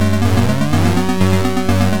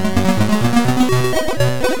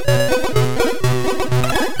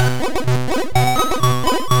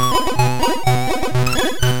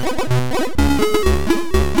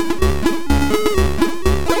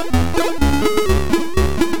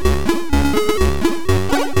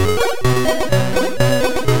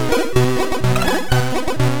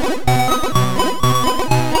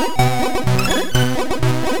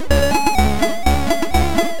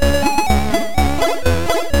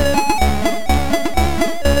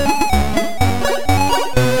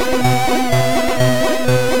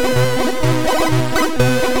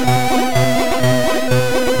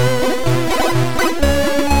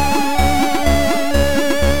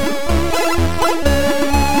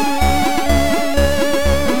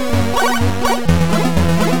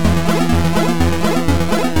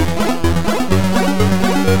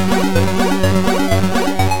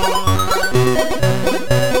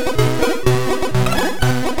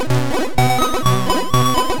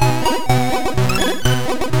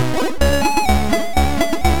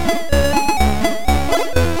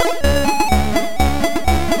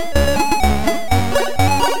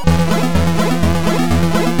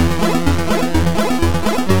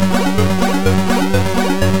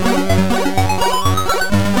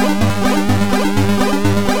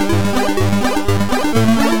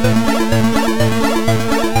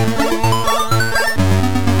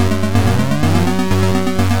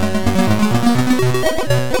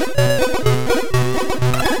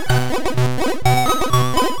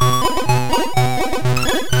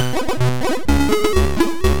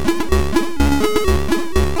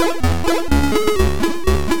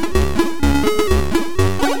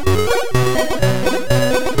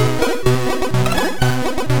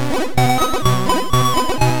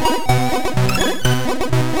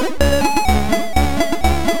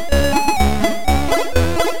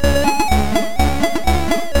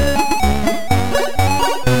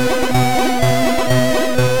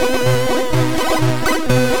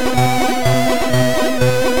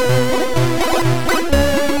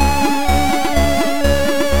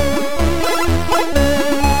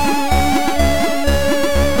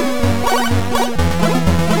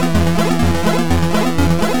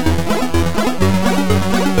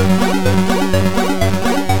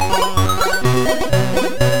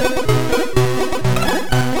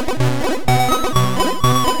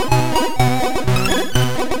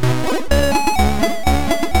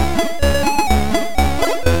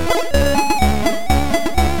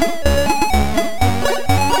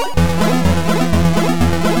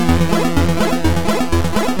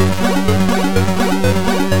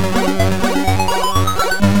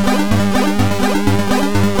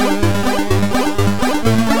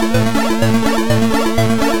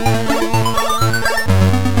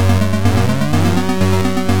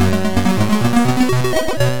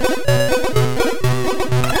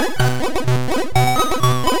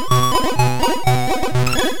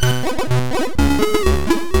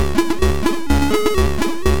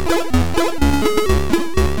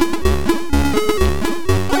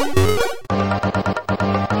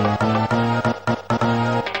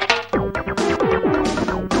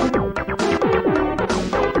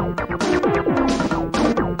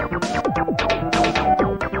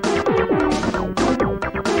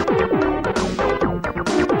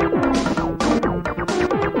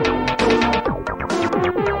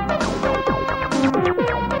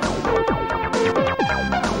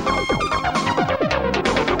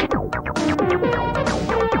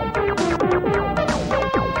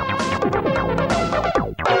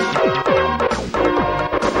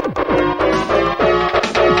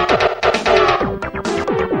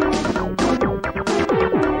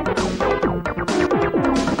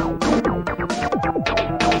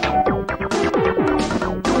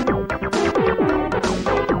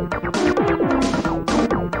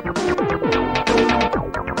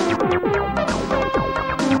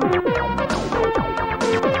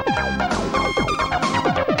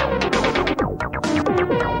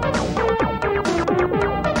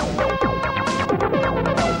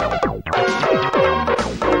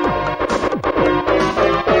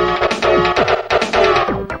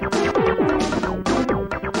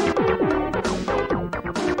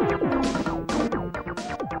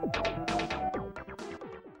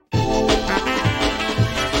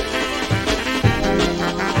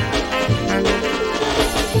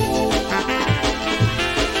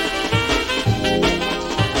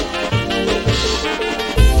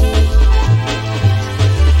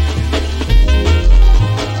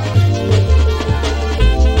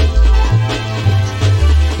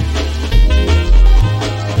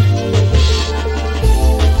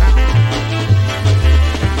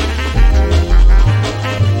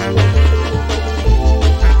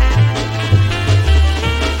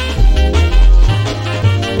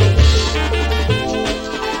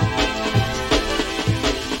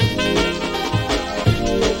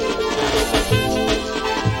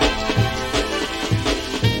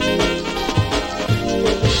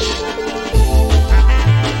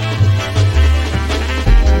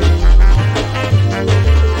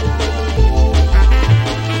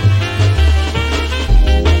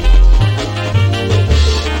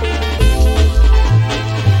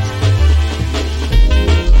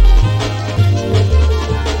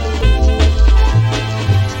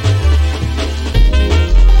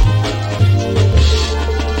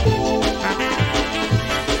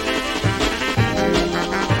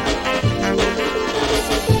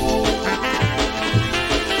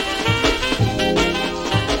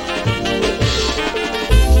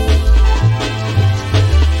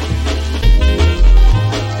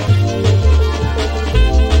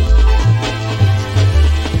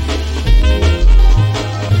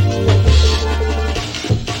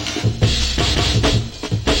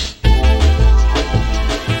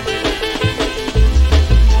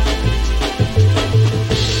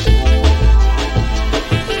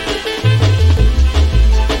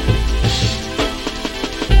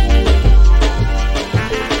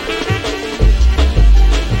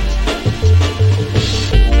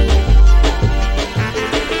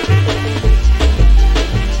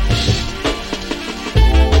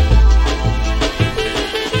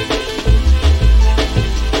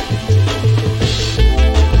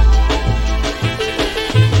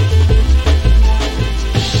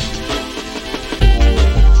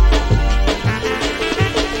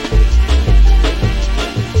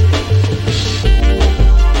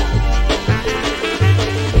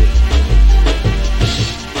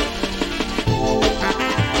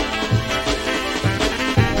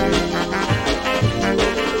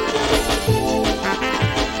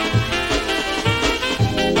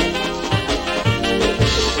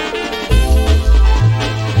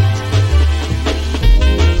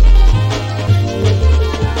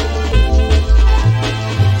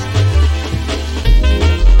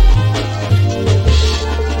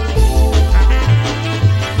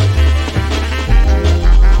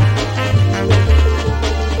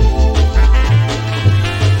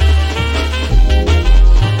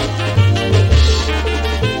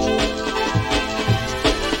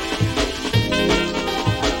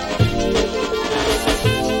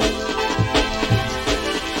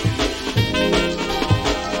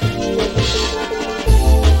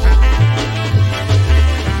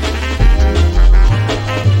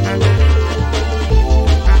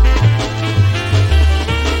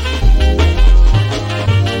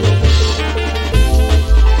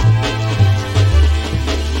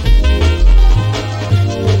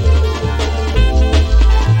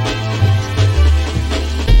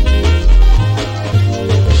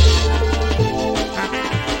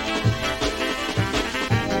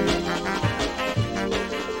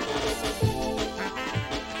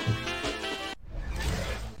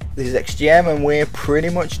 XGM, and we're pretty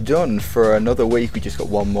much done for another week. We just got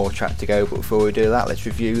one more track to go, but before we do that, let's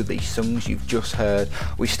review the songs you've just heard.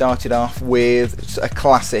 We started off with a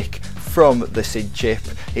classic from the SID chip.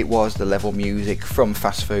 It was the level music from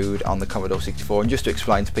Fast Food on the Commodore 64, and just to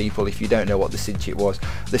explain to people, if you don't know what the SID chip was,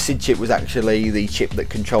 the SID chip was actually the chip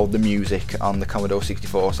that controlled the music on the Commodore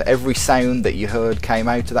 64, so every sound that you heard came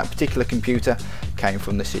out of that particular computer came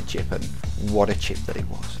from the SID chip, and what a chip that it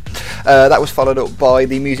was. That was followed up by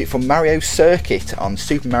the music from Mario Circuit on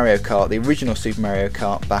Super Mario Kart, the original Super Mario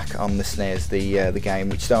Kart back on the SNES, the game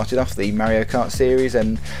which started off the Mario Kart series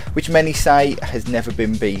and which many say has never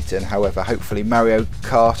been beaten. However, hopefully Mario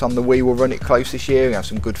Kart on the Wii will run it close this year and have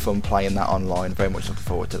some good fun playing that online. Very much looking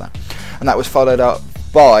forward to that. And that was followed up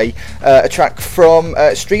by a track from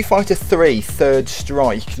Street Fighter 3 Third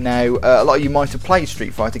Strike. Now, a lot of you might have played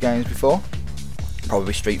Street Fighter games before.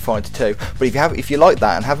 Probably Street Fighter 2, but if you like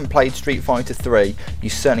that and haven't played Street Fighter 3, you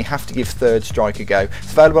certainly have to give Third Strike a go.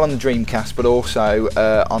 It's available on the Dreamcast, but also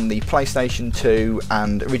on the PlayStation 2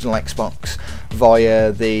 and original Xbox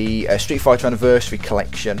via the Street Fighter Anniversary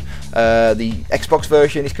Collection. The Xbox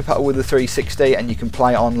version is compatible with the 360, and you can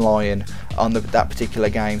play online on that particular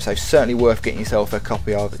game, so certainly worth getting yourself a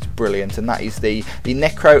copy of. It's brilliant, and that is the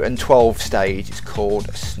Necro and 12 stage. It's called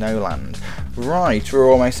Snowland. Right,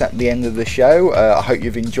 we're almost at the end of the show. I hope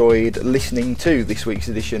you've enjoyed listening to this week's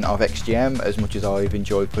edition of XGM as much as I've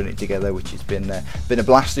enjoyed putting it together, which has been a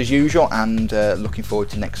blast as usual, and looking forward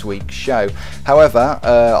to next week's show. However,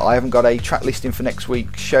 I haven't got a track listing for next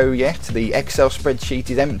week's show yet. The Excel spreadsheet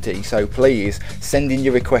is empty, so please send in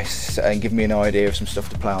your requests and give me an idea of some stuff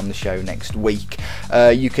to play on the show next week.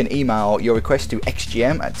 You can email your request to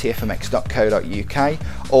xgm@tfmx.co.uk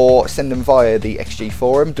or send them via the XG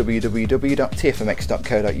forum,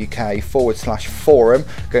 www.tfmx.co.uk/forum,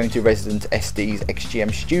 going to Resident SD's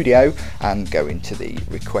XGM studio and go into the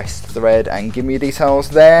request thread and give me your details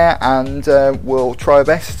there, and we'll try our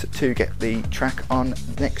best to get the track on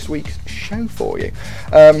next week's show for you.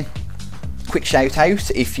 Quick shout out,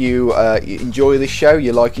 if you enjoy this show,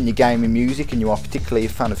 you're liking your gaming music and you are particularly a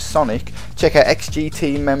fan of Sonic, check out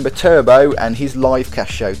XGT member Turbo and his livecast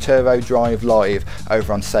show, Turbo Drive Live,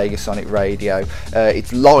 over on Sega Sonic Radio.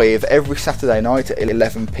 It's live every Saturday night at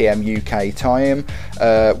 11 PM UK time,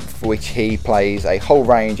 for which he plays a whole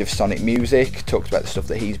range of Sonic music, talks about the stuff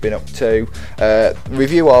that he's been up to,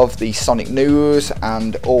 review of the Sonic news,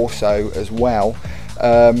 and also as well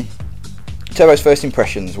Turbo's First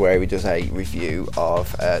Impressions, where he does a review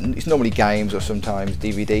of, it's normally games or sometimes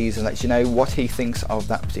DVDs, and lets you know what he thinks of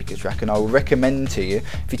that particular track. And I would recommend to you,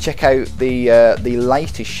 if you check out the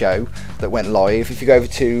latest show that went live, if you go over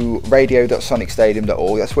to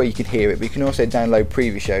radio.sonicstadium.org, that's where you can hear it, but you can also download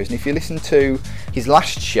previous shows. And if you listen to his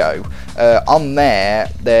last show, on there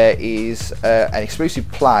is an exclusive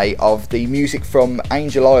play of the music from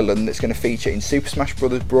Angel Island that's going to feature in Super Smash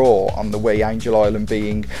Bros. Brawl on the Wii, Angel Island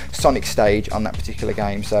being Sonic stage on that particular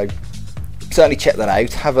game. So certainly check that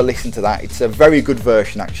out, have a listen to that. It's a very good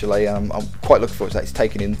version actually. I'm quite looking forward to that. It's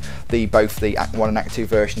taken in both the Act 1 and Act 2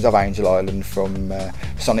 versions of Angel Island from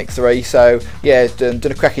Sonic 3, so yeah, done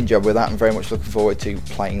a cracking job with that. I'm very much looking forward to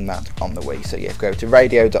playing that on the Wii. So yeah, go to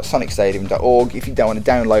radio.sonicstadium.org if you don't want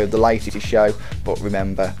to download the latest show, but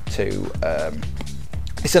remember to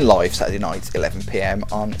listen live Saturday nights 11 PM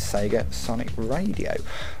on Sega Sonic Radio.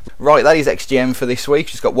 Right, that is XGM for this week.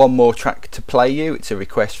 Just got one more track to play you. It's a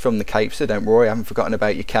request from the Cape, so don't worry, I haven't forgotten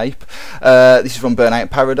about your Cape. This is from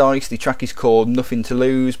Burnout Paradise. The track is called Nothing to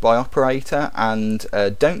Lose by Operator, and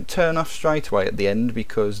don't turn off straight away at the end,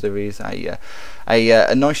 because there is a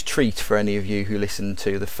nice treat for any of you who listened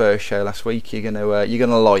to the first show last week. You're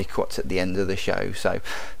gonna like what's at the end of the show. So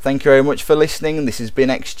thank you very much for listening. This has been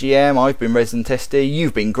XGM. I've been Resident SD.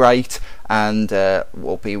 You've been great, and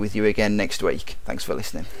we'll be with you again next week. Thanks for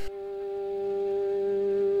listening.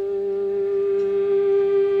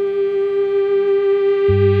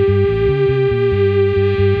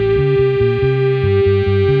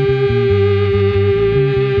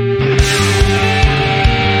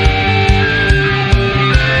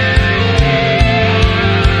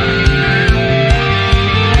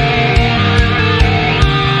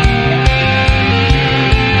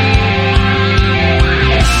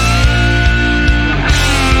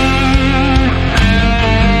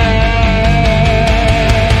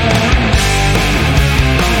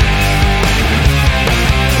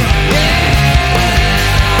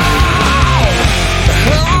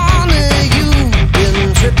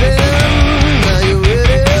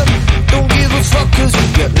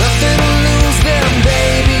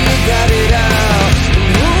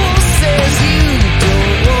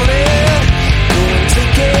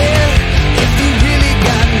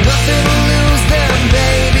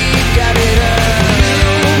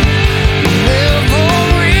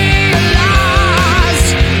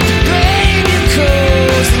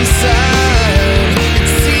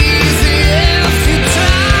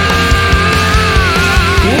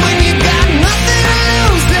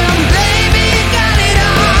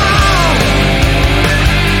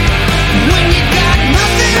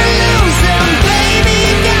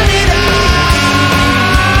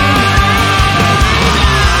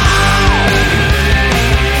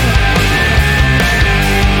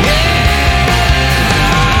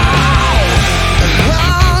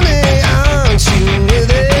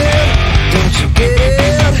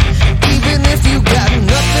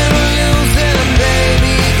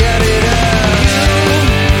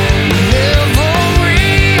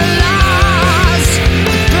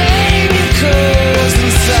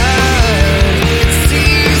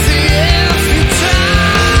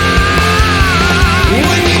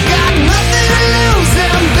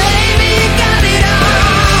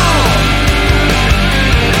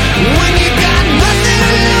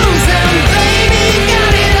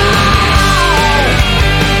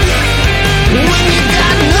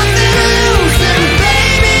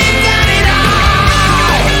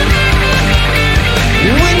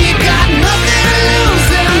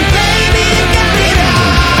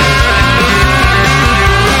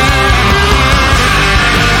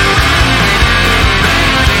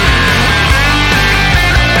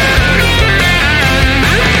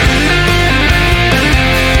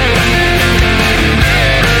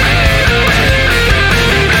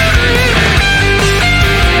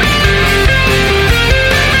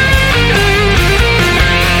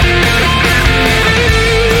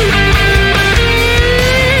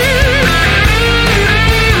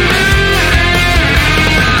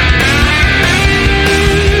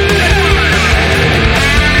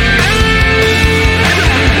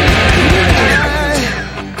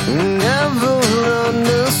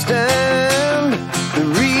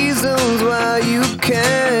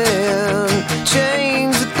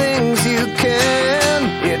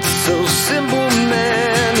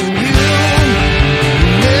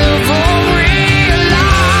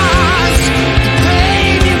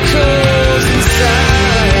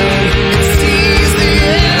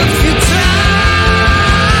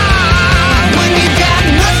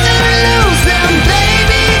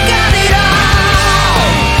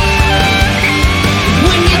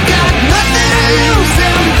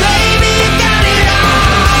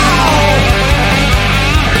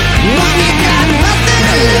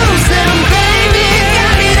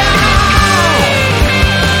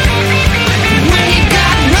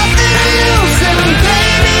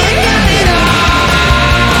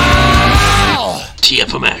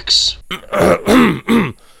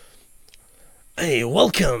 Hey,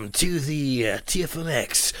 welcome to the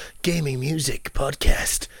TFMX Gaming Music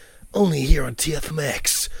Podcast. Only here on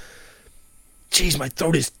TFMX. Jeez, my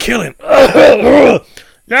throat is killing.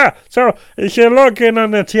 Yeah, so if you log in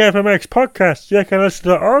on the TFMX podcast, you can listen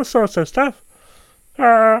to all sorts of stuff.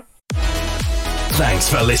 Thanks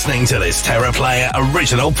for listening to this TerraPlayer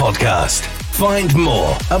original podcast. Find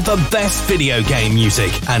more of the best video game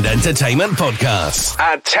music and entertainment podcasts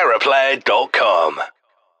at TerraPlayer.com.